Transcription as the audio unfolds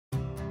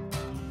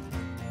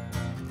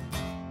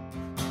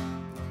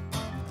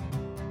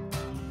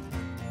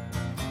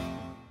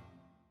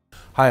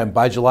Hi, and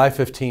by July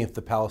 15th,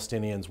 the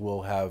Palestinians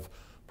will have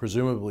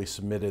presumably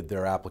submitted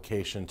their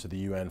application to the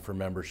UN for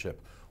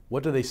membership.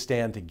 What do they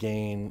stand to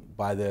gain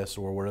by this,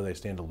 or what do they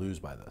stand to lose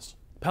by this?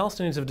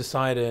 Palestinians have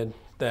decided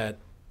that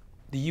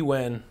the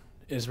UN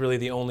is really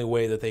the only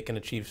way that they can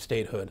achieve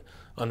statehood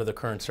under the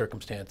current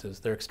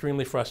circumstances. They're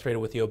extremely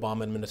frustrated with the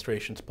Obama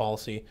administration's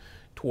policy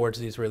towards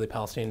the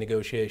Israeli-Palestinian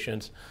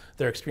negotiations.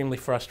 They're extremely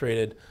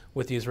frustrated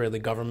with the Israeli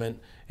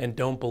government and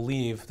don't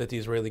believe that the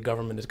Israeli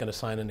government is going to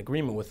sign an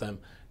agreement with them,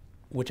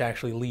 which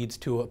actually leads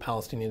to a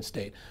Palestinian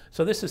state.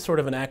 So this is sort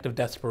of an act of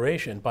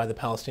desperation by the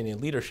Palestinian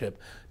leadership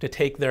to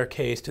take their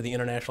case to the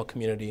international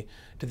community,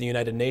 to the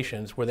United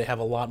Nations, where they have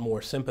a lot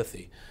more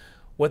sympathy.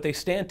 What they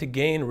stand to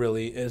gain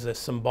really is a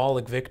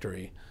symbolic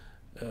victory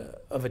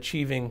of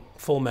achieving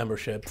full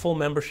membership. Full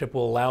membership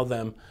will allow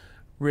them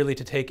really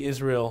to take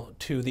Israel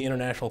to the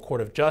International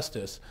Court of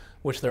Justice,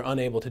 which they're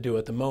unable to do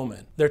at the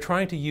moment. They're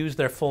trying to use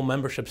their full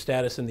membership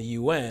status in the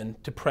UN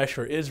to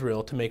pressure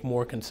Israel to make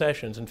more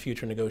concessions in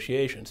future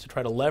negotiations, to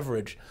try to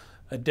leverage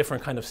a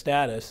different kind of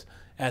status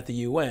at the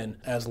UN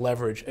as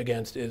leverage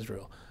against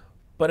Israel.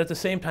 But at the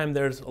same time,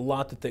 there's a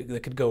lot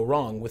that could go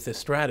wrong with this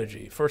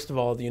strategy. First of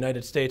all, the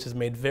United States has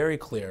made very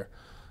clear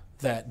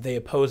that they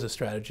oppose this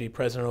strategy.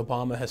 President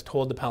Obama has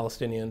told the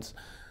Palestinians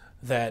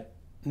that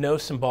no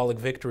symbolic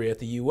victory at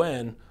the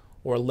UN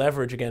or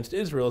leverage against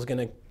Israel is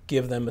going to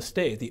give them a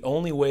state. The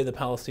only way the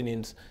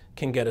Palestinians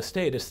can get a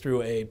state is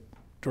through a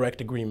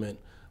direct agreement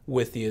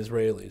with the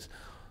Israelis.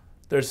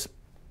 There's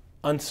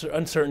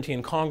uncertainty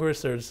in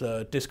Congress. There's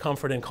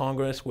discomfort in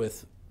Congress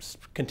with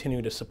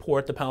continuing to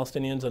support the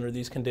Palestinians under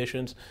these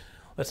conditions.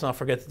 Let's not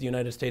forget that the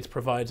United States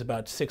provides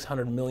about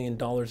 $600 million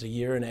a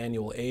year in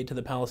annual aid to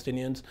the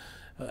Palestinians.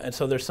 And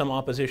so there's some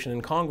opposition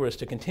in Congress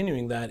to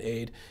continuing that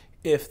aid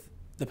if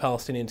the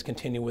Palestinians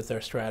continue with their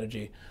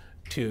strategy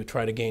to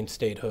try to gain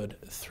statehood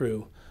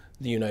through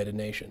the United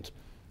Nations.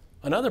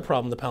 Another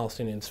problem the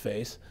Palestinians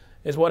face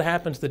is what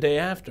happens the day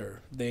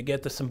after. They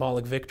get the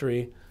symbolic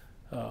victory,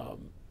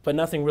 but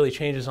nothing really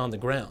changes on the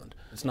ground.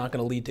 It's not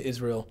going to lead to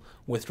Israel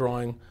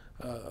withdrawing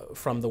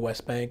from the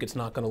West Bank. It's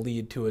not going to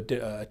lead to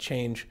a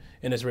change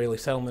in Israeli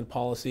settlement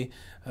policy.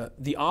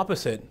 The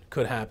opposite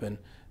could happen,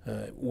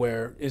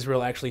 where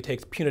Israel actually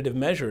takes punitive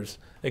measures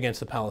against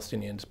the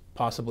Palestinians,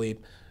 possibly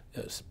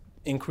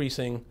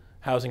increasing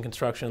housing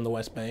construction in the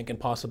West Bank and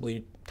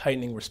possibly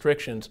tightening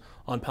restrictions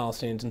on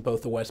Palestinians in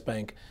both the West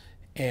Bank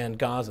and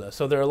Gaza.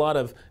 So there are a lot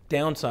of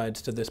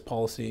downsides to this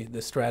policy,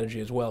 this strategy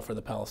as well for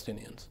the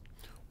Palestinians.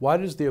 Why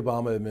does the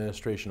Obama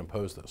administration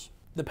oppose this?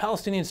 The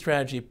Palestinian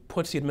strategy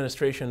puts the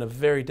administration in a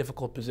very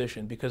difficult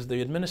position because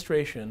the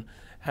administration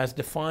has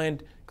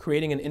defined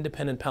creating an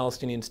independent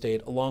Palestinian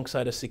state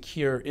alongside a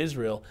secure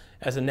Israel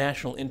as a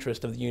national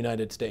interest of the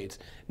United States.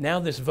 Now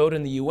this vote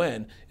in the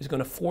UN is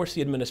going to force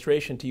the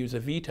administration to use a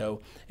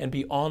veto and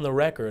be on the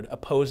record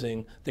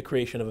opposing the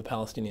creation of a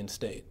Palestinian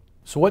state.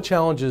 So what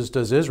challenges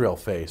does Israel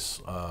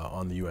face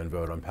on the UN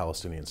vote on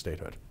Palestinian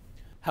statehood?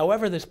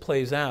 However this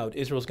plays out,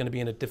 Israel is going to be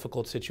in a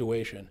difficult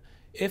situation.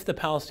 If the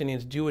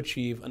Palestinians do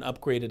achieve an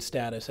upgraded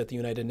status at the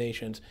United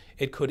Nations,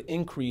 it could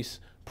increase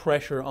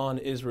pressure on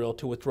Israel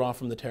to withdraw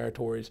from the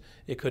territories.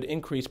 It could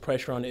increase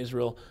pressure on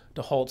Israel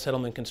to halt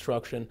settlement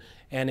construction,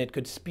 and it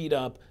could speed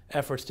up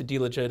efforts to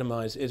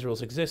delegitimize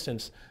Israel's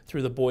existence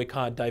through the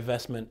boycott,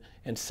 divestment,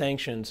 and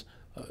sanctions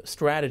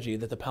strategy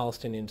that the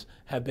Palestinians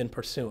have been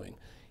pursuing.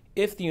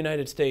 If the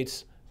United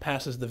States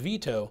passes the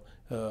veto,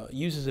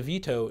 uses a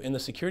veto in the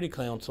Security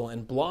Council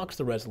and blocks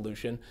the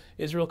resolution,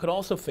 Israel could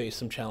also face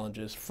some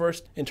challenges.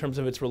 First, in terms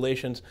of its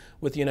relations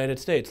with the United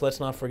States. Let's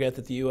not forget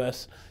that the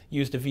U.S.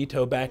 used a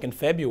veto back in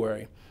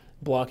February,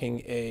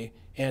 blocking an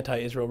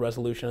anti-Israel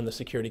resolution in the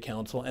Security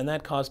Council, and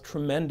that caused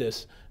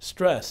tremendous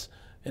stress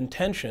and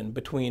tension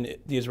between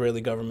the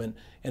Israeli government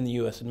and the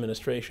U.S.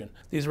 administration.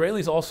 The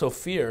Israelis also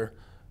fear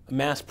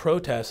mass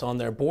protests on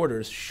their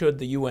borders should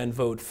the UN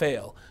vote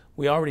fail.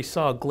 We already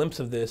saw a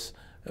glimpse of this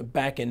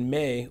back in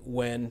May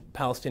when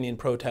Palestinian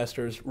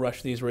protesters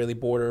rushed the Israeli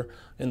border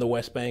in the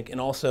West Bank and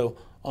also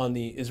on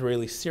the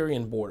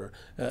Israeli-Syrian border.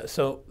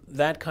 So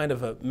that kind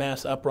of a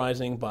mass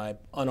uprising by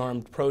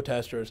unarmed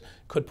protesters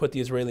could put the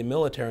Israeli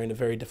military in a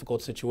very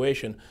difficult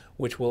situation,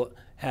 which will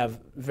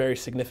have very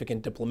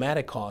significant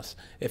diplomatic costs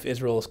if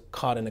Israel is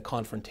caught in a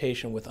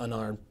confrontation with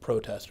unarmed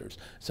protesters.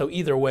 So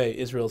either way,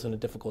 Israel's in a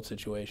difficult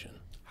situation.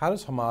 How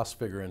does Hamas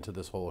figure into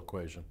this whole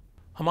equation?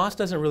 Hamas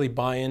doesn't really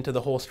buy into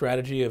the whole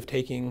strategy of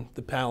taking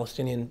the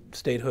Palestinian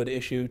statehood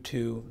issue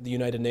to the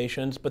United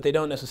Nations, but they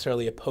don't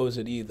necessarily oppose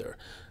it either.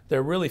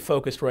 They're really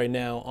focused right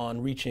now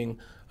on reaching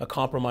a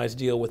compromise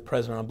deal with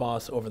President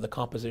Abbas over the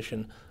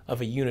composition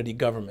of a unity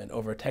government,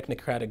 over a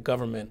technocratic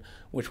government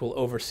which will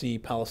oversee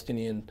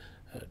Palestinian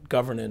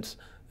governance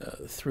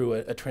through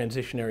a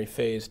transitionary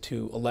phase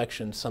to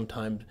elections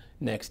sometime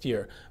next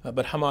year.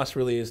 But Hamas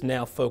really is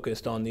now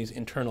focused on these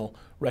internal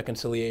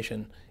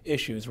reconciliation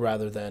issues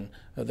rather than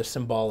the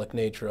symbolic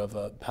nature of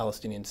a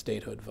Palestinian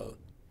statehood vote.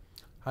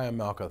 Hi, I'm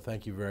Malka.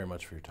 Thank you very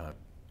much for your time.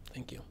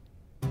 Thank you.